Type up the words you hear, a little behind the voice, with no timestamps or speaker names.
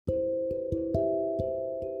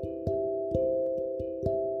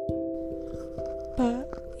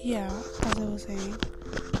yeah, as I was saying,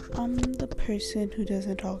 I'm the person who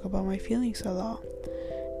doesn't talk about my feelings a lot.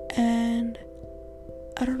 And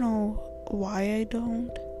I don't know why I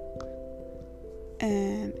don't.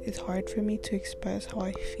 And it's hard for me to express how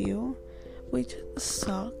I feel, which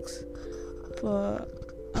sucks. But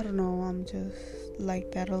I don't know, I'm just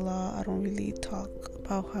like that a lot. I don't really talk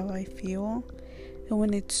about how I feel. And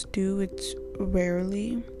when it's due, it's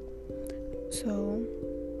rarely. So,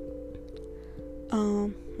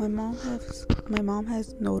 my mom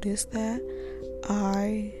has noticed that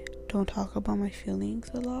I don't talk about my feelings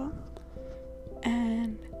a lot,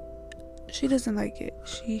 and she doesn't like it.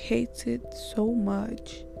 She hates it so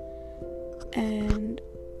much, and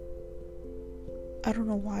I don't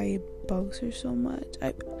know why it bugs her so much.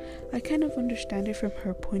 I kind of understand it from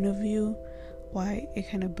her point of view, why it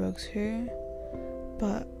kind of bugs her,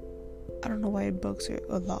 but I don't know why it bugs her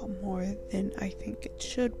a lot more than I think it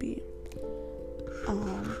should be.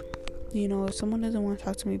 If someone doesn't want to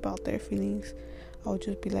talk to me about their feelings, I'll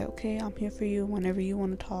just be like, okay, I'm here for you whenever you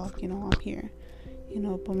want to talk, I'm here.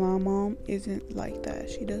 But my mom isn't like that.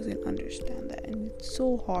 She doesn't understand that, and it's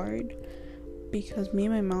so hard because me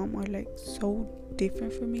and my mom are like so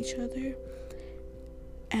different from each other,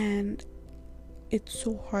 and it's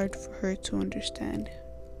so hard for her to understand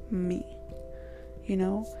me.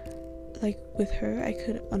 Like with her, I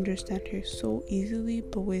could understand her so easily,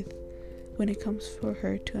 but when it comes for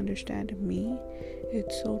her to understand me,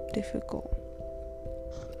 it's so difficult.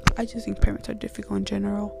 I just think parents are difficult in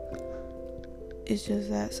general. It's just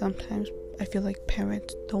that sometimes I feel like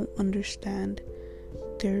parents don't understand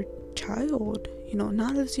their child, not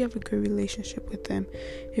unless you have a good relationship with them.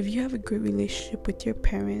 If you have a good relationship with your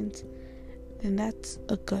parents, then that's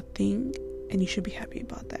a good thing and you should be happy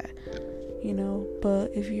about that,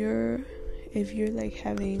 but if you're like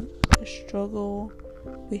having a struggle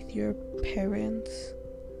with your parents,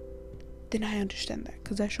 then I understand that,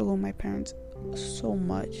 because I struggle with my parents so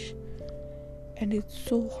much, and it's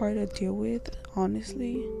so hard to deal with,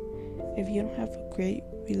 honestly. If you don't have a great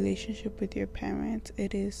relationship with your parents,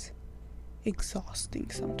 it is exhausting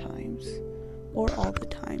sometimes, or all the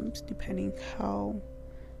times, depending how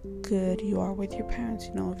good you are with your parents.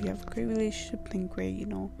 If you have a great relationship, then great,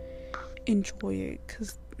 enjoy it,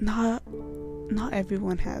 because not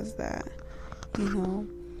everyone has that,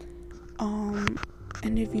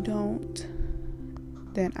 and if you don't,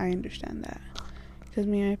 then I understand that, because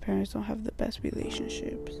me and my parents don't have the best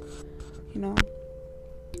relationships,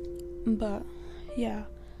 but yeah,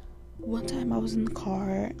 one time I was in the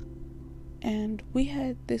car and we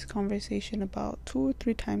had this conversation about 2 or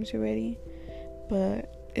 3 times already,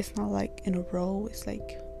 but it's not like in a row. It's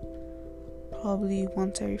like probably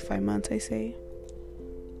once every 5 months, I say.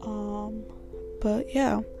 But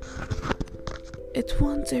yeah, it's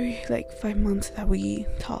once every 5 months that we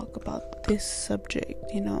talk about this subject,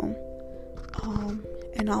 and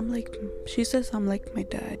I'm like, she says I'm like my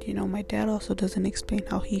dad. My dad also doesn't explain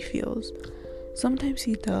how he feels. Sometimes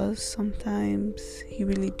he does, sometimes he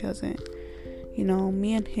really doesn't.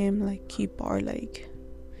 Me and him keep our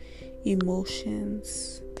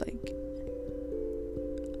emotions,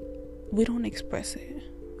 we don't express it.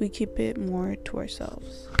 We keep it more to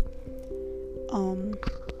ourselves.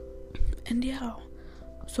 And yeah,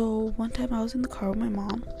 so one time I was in the car with my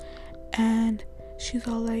mom, and she's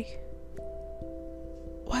all like,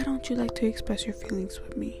 why don't you like to express your feelings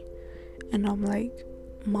with me? And I'm like,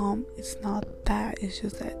 Mom, it's not that, it's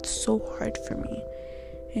just that it's so hard for me.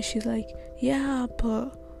 And she's like, yeah,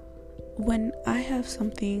 but when I have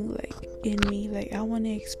something in me, I want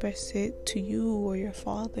to express it to you or your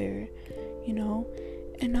father,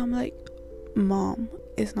 and I'm like, Mom,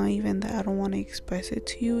 it's not even that I don't want to express it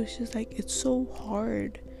to you, it's just it's so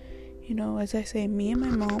hard. As I say, me and my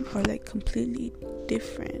mom are completely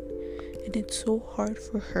different, and it's so hard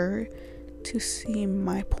for her to see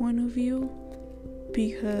my point of view,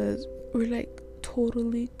 because we're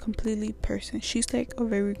totally completely person. She's a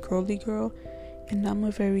very girly girl, and I'm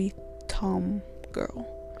a very Tom girl,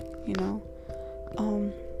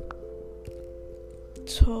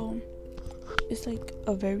 so it's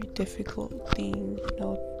a very difficult thing,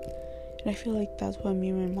 and I feel that's why me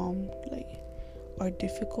and my mom are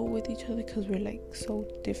difficult with each other, because we're so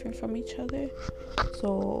different from each other.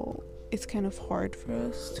 So it's kind of hard for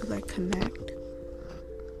us to connect.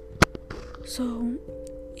 So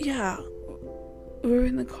yeah, we were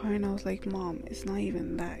in the car and I was like, Mom, it's not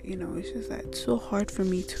even that, it's just that it's so hard for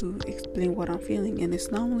me to explain what I'm feeling, and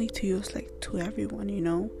it's not only to you, it's to everyone,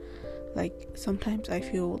 sometimes I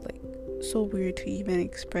feel so weird to even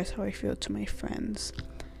express how I feel to my friends.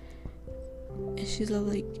 And she's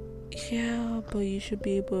like, yeah, but you should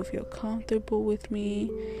be able to feel comfortable with me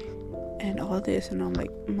and all this. And I'm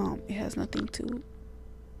like, Mom, it has nothing to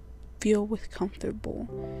feel with comfortable.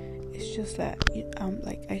 It's just that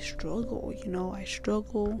I struggle, I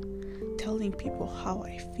struggle telling people how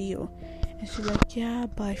I feel. And she's like, yeah,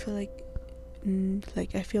 but I feel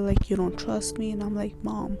I feel like you don't trust me. And I'm like,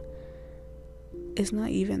 Mom, it's not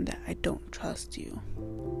even that I don't trust you.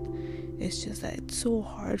 It's just that it's so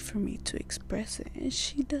hard for me to express it, and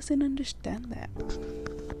she doesn't understand that.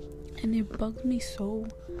 And it bugs me so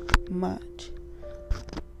much.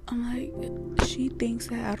 I'm like, she thinks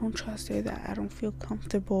that I don't trust her, that I don't feel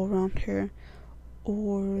comfortable around her,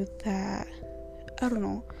 or that, I don't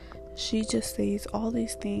know. She just says all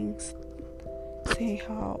these things, saying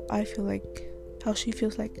how she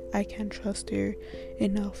feels like I can't trust her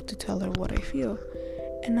enough to tell her what I feel.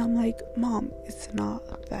 And I'm like, Mom, it's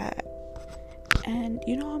not that. And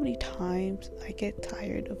you know how many times I get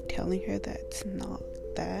tired of telling her that it's not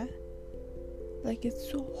that? Like, it's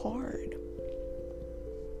so hard.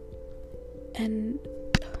 And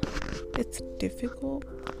it's difficult,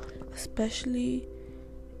 especially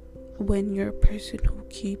when you're a person who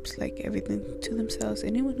keeps everything to themselves.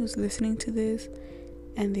 Anyone who's listening to this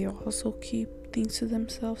and they also keep things to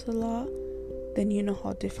themselves a lot, then you know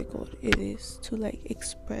how difficult it is to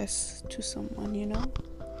express to someone,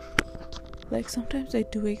 sometimes I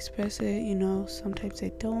do express it, sometimes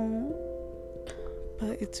I don't,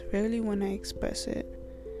 but it's rarely when I express it.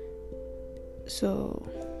 So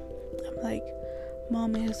I'm like,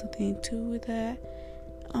 Mom, it has nothing to do with that.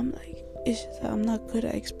 I'm like, it's just that I'm not good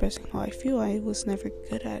at expressing how I feel. I was never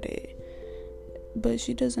good at it, but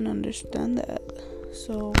she doesn't understand that.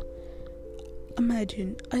 So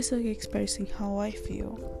imagine I suck expressing how I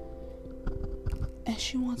feel, and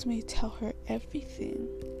she wants me to tell her everything.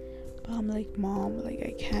 But I'm like, Mom,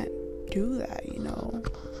 I can't do that,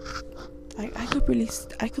 I could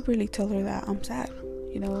really tell her that I'm sad,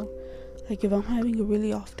 if I'm having a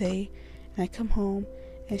really off day and I come home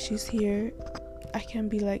and she's here, I can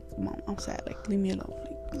be like, Mom, I'm sad, leave me alone.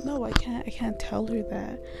 No, I can't tell her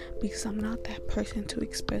that, because I'm not that person to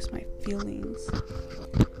express my feelings.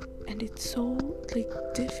 And it's so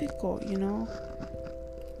difficult,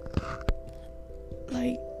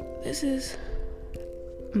 this is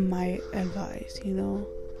my advice,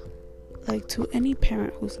 to any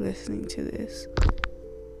parent who's listening to this,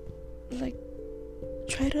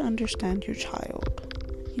 try to understand your child,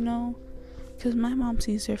 because my mom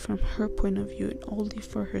sees it from her point of view and only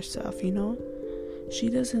for herself, she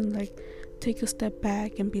doesn't take a step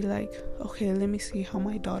back and be like, okay, let me see how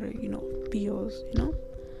my daughter feels,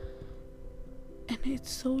 and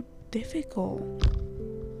it's so difficult.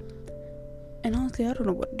 And honestly, I don't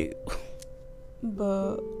know what to do.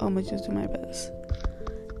 But I'ma just do my best.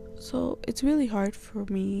 So it's really hard for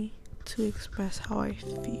me to express how I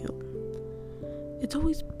feel. It's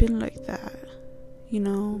always been like that,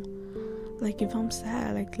 if I'm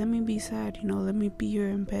sad, let me be sad, let me be here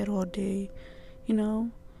in bed all day,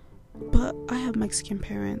 but I have Mexican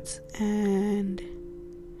parents, and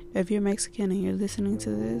if you're Mexican and you're listening to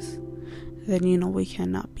this, then we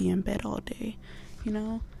cannot be in bed all day,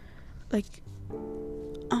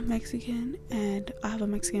 I'm Mexican and I have a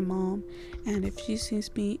Mexican mom, and if she sees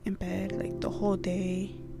me in bed the whole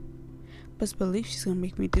day, best believe she's gonna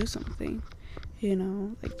make me do something.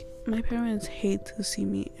 My parents hate to see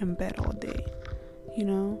me in bed all day.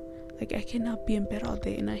 I cannot be in bed all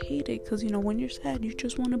day, and I hate it because when you're sad, you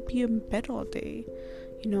just want to be in bed all day.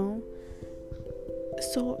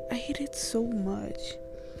 So I hate it so much.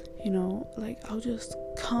 I'll just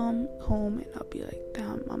come home and I'll be like,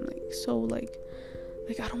 damn, I'm so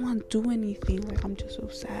I don't want to do anything. I'm just so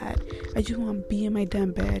sad. I just want to be in my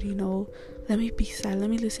damn bed, Let me be sad. Let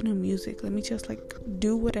me listen to music. Let me just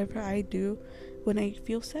do whatever I do when I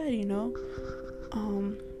feel sad,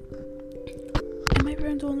 And my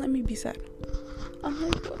parents won't let me be sad. I'm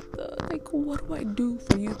what do I do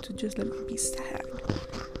for you to just let me be sad?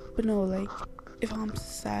 But no, if I'm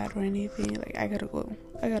sad or anything, I gotta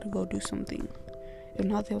go do something. If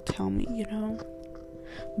not, they'll tell me,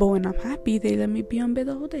 But when I'm happy, they let me be on bed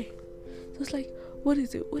the whole day. So it's what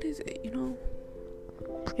is it,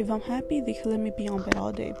 If I'm happy, they can let me be on bed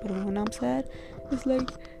all day. But when I'm sad, it's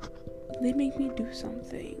they make me do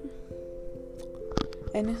something.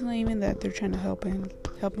 And it's not even that they're trying to help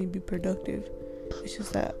me be productive. It's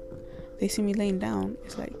just that they see me laying down.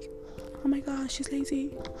 It's oh my gosh, she's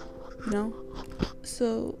lazy,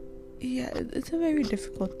 So yeah, it's a very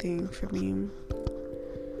difficult thing for me.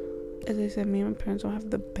 As I said, me and my parents don't have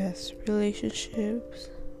the best relationships,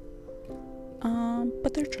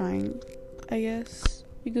 but they're trying, I guess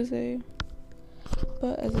you could say.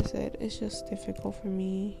 But as I said, it's just difficult for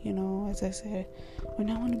me, as I said, when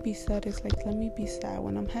I want to be sad, it's like, let me be sad.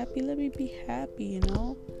 When I'm happy, let me be happy,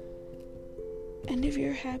 And if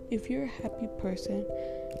you're a happy person,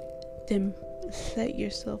 then let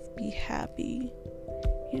yourself be happy,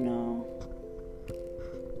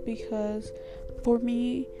 because for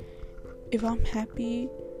me, if I'm happy,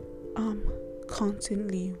 I'm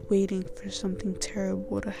constantly waiting for something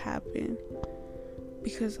terrible to happen,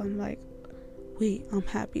 because I'm like, wait, I'm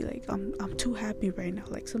happy, like I'm too happy right now,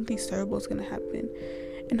 like something terrible is gonna happen.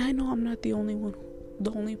 And I know I'm not the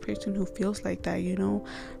only person who feels like that,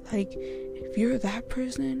 like if you're that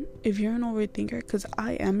person, if you're an overthinker, because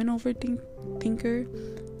I am an overthinker,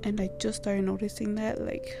 and I just started noticing that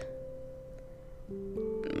like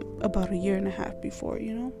about a year and a half before,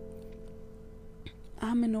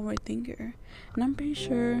 I'm an overthinker, and I'm pretty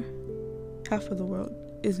sure half of the world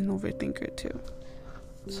is an overthinker too.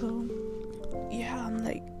 So yeah, I'm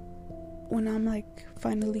like, when I'm like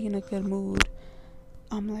finally in a good mood,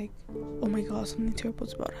 I'm like, oh my god, something terrible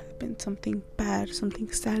is about to happen, something bad,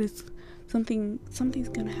 something sad, something's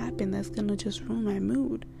gonna happen that's gonna just ruin my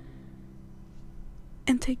mood.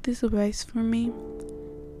 And take this advice from me: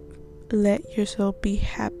 let yourself be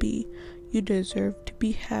happy. You deserve to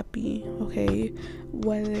be happy, okay?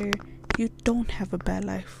 Whether you don't have a bad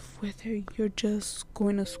life, whether you're just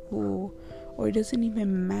going to school, or it doesn't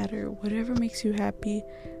even matter, whatever makes you happy,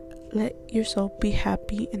 let yourself be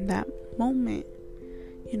happy in that moment.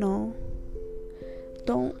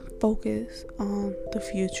 Don't focus on the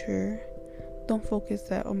future. Don't focus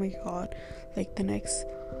that, oh my god, like the next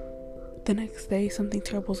day something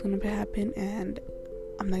terrible is gonna happen and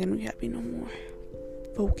I'm not gonna be happy no more.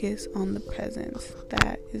 Focus on the present.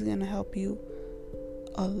 That is gonna help you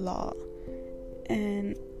a lot.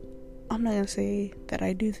 And I'm not gonna say that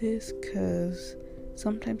I do this, because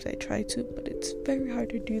sometimes I try to, but it's very hard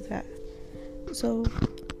to do that. So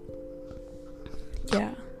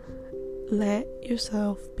yeah, let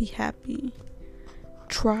yourself be happy.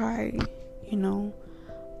 Try,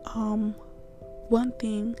 one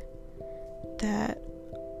thing that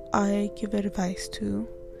I give advice to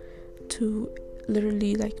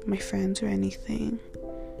literally like my friends or anything,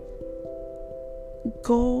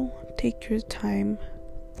 go take your time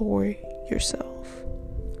for yourself,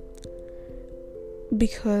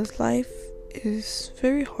 because life is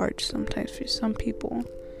very hard sometimes for some people,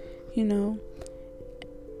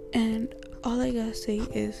 and all I gotta say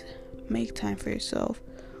is make time for yourself.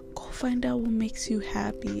 Go find out what makes you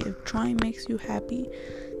happy. If drawing makes you happy,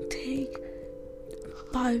 take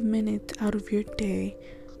 5 minutes out of your day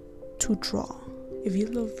to draw. If you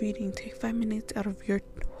love reading, take 5 minutes out of your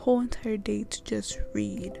whole entire day to just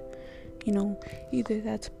read. Either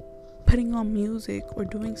that's putting on music or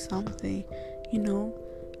doing something,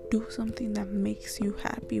 do something that makes you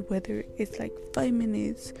happy, whether it's like 5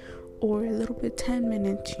 minutes or a little bit 10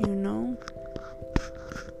 minutes,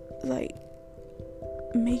 like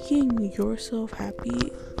making yourself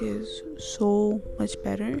happy is so much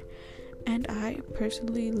better. And I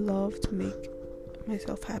personally love to make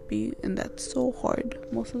myself happy, and that's so hard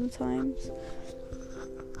most of the times.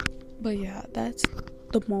 But yeah, that's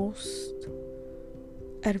the most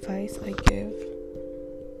advice I give.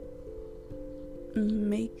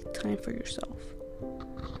 Make time for yourself.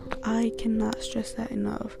 I cannot stress that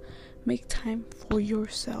enough. Make time for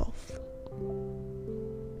yourself,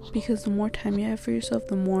 because the more time you have for yourself,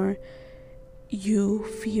 the more you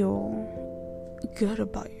feel good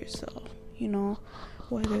about yourself,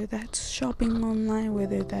 whether that's shopping online,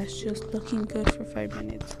 whether that's just looking good for 5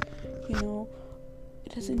 minutes,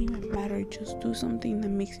 it doesn't even matter. Just do something that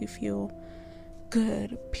makes you feel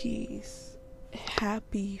good, peace,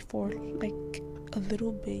 happy for like a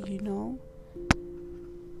little bit,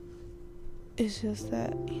 It's just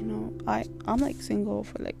that, I'm like single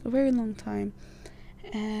for like a very long time,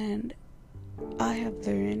 and I have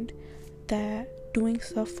learned that doing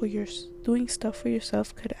stuff for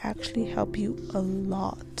yourself could actually help you a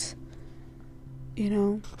lot.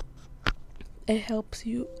 It helps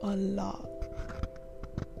you a lot.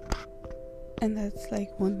 And that's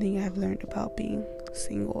like one thing I've learned about being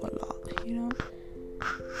single a lot,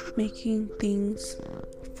 making things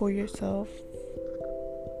for yourself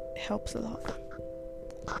helps a lot.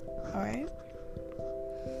 Alright?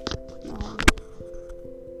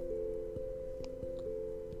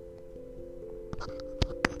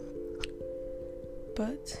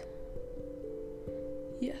 But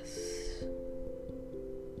yes,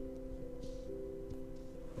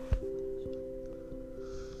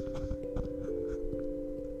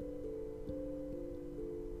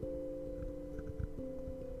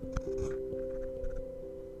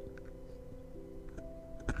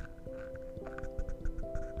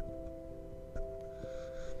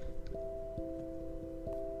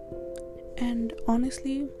 And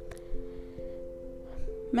honestly,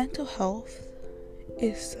 mental health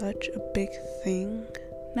is such a big thing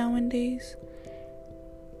nowadays,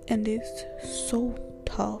 and it's so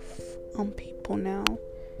tough on people now.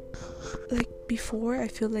 Like before, I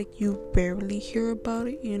feel like you barely hear about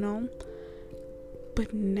it,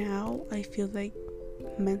 but now I feel like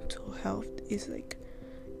mental health is like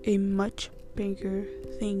a much bigger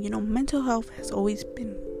thing. Mental health has always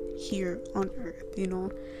been here on earth,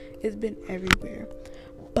 it's been everywhere,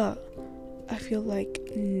 but I feel like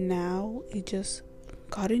now it just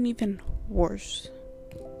gotten even worse.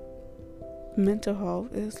 Mental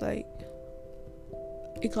health is like,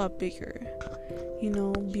 it got bigger.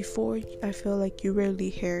 Before, I feel like you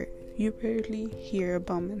rarely hear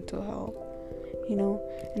about mental health,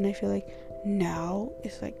 and I feel like now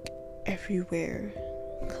it's like everywhere,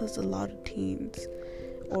 because a lot of teens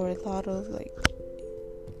or a lot of like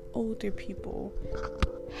older people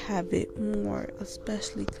have it more,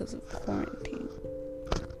 especially because of quarantine,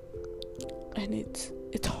 and it's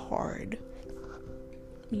hard.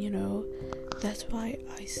 That's why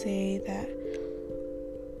I say that,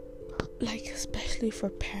 like, especially for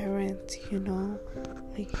parents,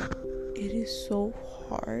 like, it is so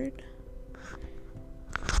hard.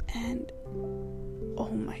 And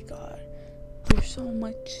oh my god, there's so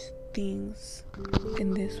much things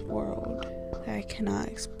in this world that I cannot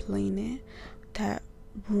explain it, that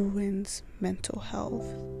ruins mental health.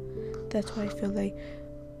 That's why I feel like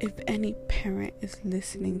if any parent is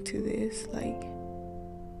listening to this, like,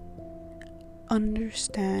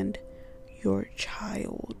 understand your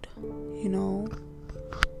child,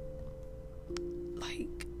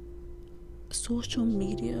 like, social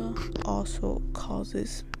media also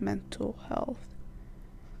causes mental health,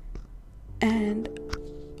 and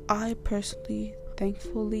I personally,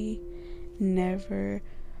 thankfully, never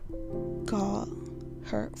got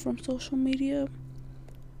hurt from social media.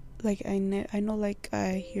 Like, I know, like,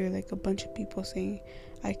 I hear like a bunch of people saying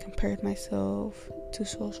I compared myself to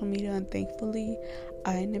social media, and thankfully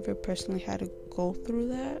I never personally had to go through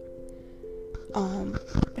that, and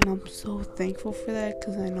I'm so thankful for that,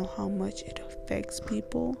 because I know how much it affects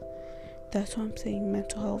people. That's why I'm saying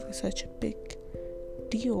mental health is such a big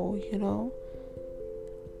deal,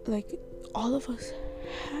 like, all of us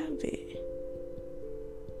have it,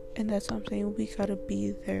 and that's what I'm saying, we gotta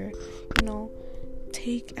be there.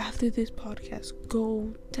 Take, after this podcast,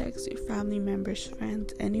 go text your family members,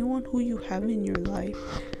 friends, anyone who you have in your life,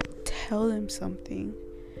 tell them something,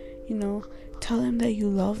 tell them that you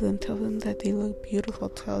love them, tell them that they look beautiful,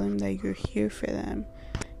 tell them that you're here for them,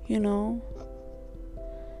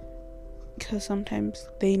 because sometimes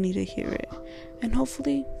they need to hear it, and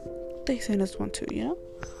hopefully they send us one too,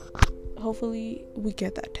 hopefully we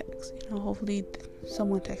get that text, hopefully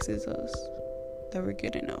someone texts us that we're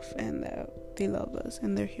good enough and that they love us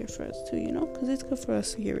and they're here for us too, because it's good for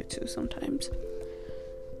us to hear it too sometimes,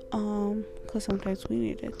 because sometimes we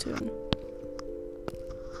need it too,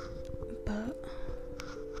 but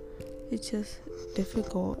it's just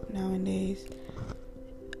difficult nowadays,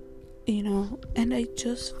 and I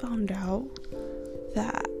just found out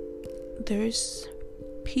that there's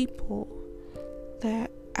people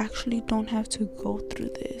that actually don't have to go through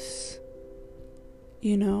this,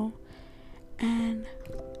 and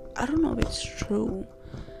I don't know if it's true,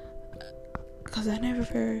 because I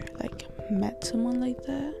never like met someone like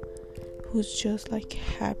that who's just like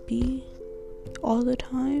happy all the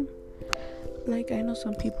time. Like, I know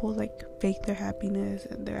some people like fake their happiness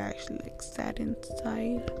and they're actually like sad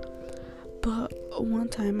inside, but one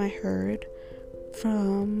time I heard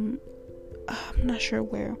from, I'm not sure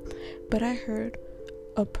where, but I heard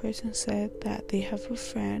a person said that they have a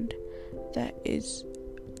friend that is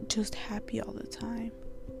just happy all the time.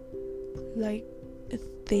 Like,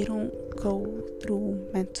 they don't go through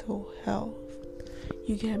mental health,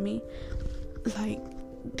 you get me? Like,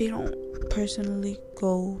 they don't personally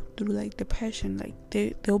go through like depression. Like,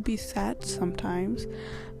 they'll be sad sometimes,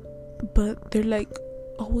 but they're like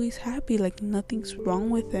always happy, like nothing's wrong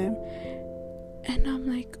with them. And I'm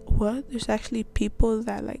like, what? There's actually people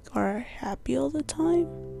that like are happy all the time?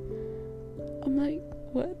 I'm like,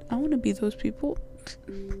 what? I want to be those people.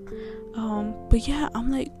 But yeah, I'm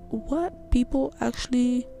like, what? People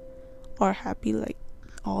actually are happy like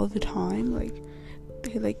all the time? Like,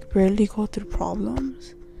 they like rarely go through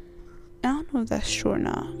problems? I don't know if that's true or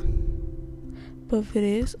not, but if it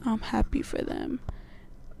is, I'm happy for them,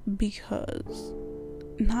 because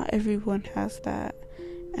not everyone has that,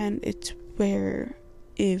 and it's rare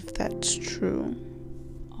if that's true.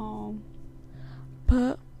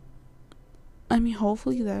 But I mean,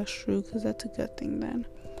 hopefully that's true, because that's a good thing then.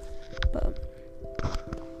 But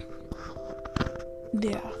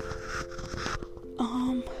yeah.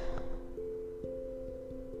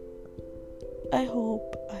 I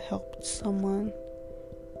hope I helped someone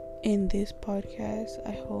in this podcast.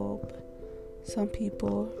 I hope some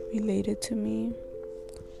people related to me.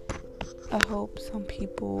 I hope some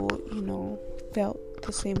people, felt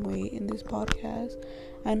the same way in this podcast.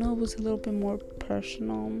 I know it was a little bit more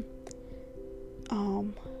personal.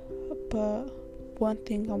 But one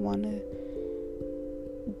thing I want to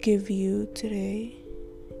give you today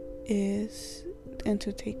is, and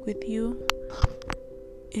to take with you,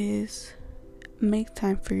 is make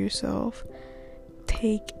time for yourself.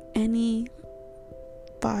 Take any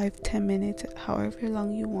 5-10 minutes, however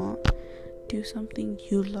long you want. Do something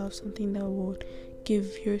you love, something that will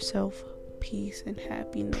give yourself peace and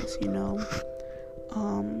happiness,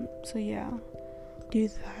 so yeah, do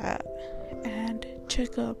that. And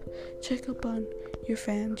check up on your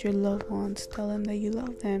fans, your loved ones. Tell them that you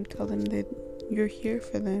love them. Tell them that you're here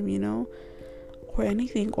for them, or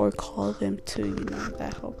anything, or call them too,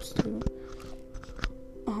 that helps too.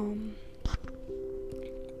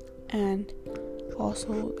 And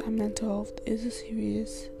also, mental health is a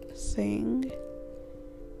serious thing,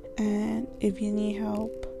 and if you need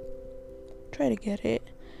help, try to get it.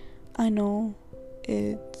 I know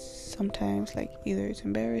it's sometimes like either it's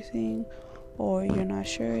embarrassing or you're not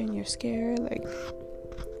sure and you're scared, like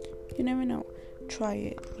you never know. Try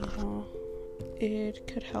it, it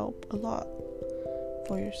could help a lot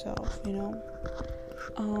for yourself,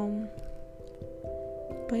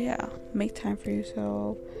 but yeah, make time for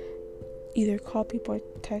yourself. Either call people or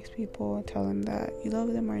text people and tell them that you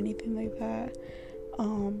love them or anything like that.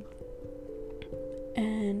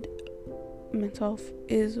 And mental health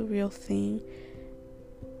is a real thing,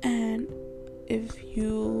 and if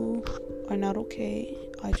you are not okay,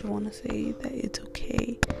 I just want to say that it's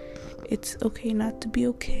okay not to be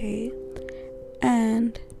okay,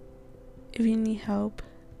 and if you need help,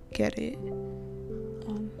 get it.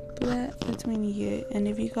 But that's mainly it. And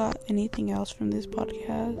if you got anything else from this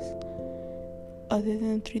podcast other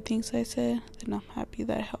than 3 things I said, then I'm happy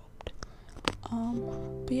that helped.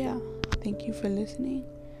 But yeah, thank you for listening,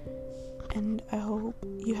 and I hope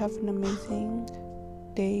you have an amazing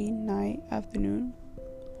day, night, afternoon,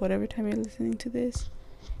 whatever time you're listening to this.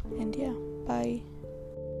 And yeah, bye.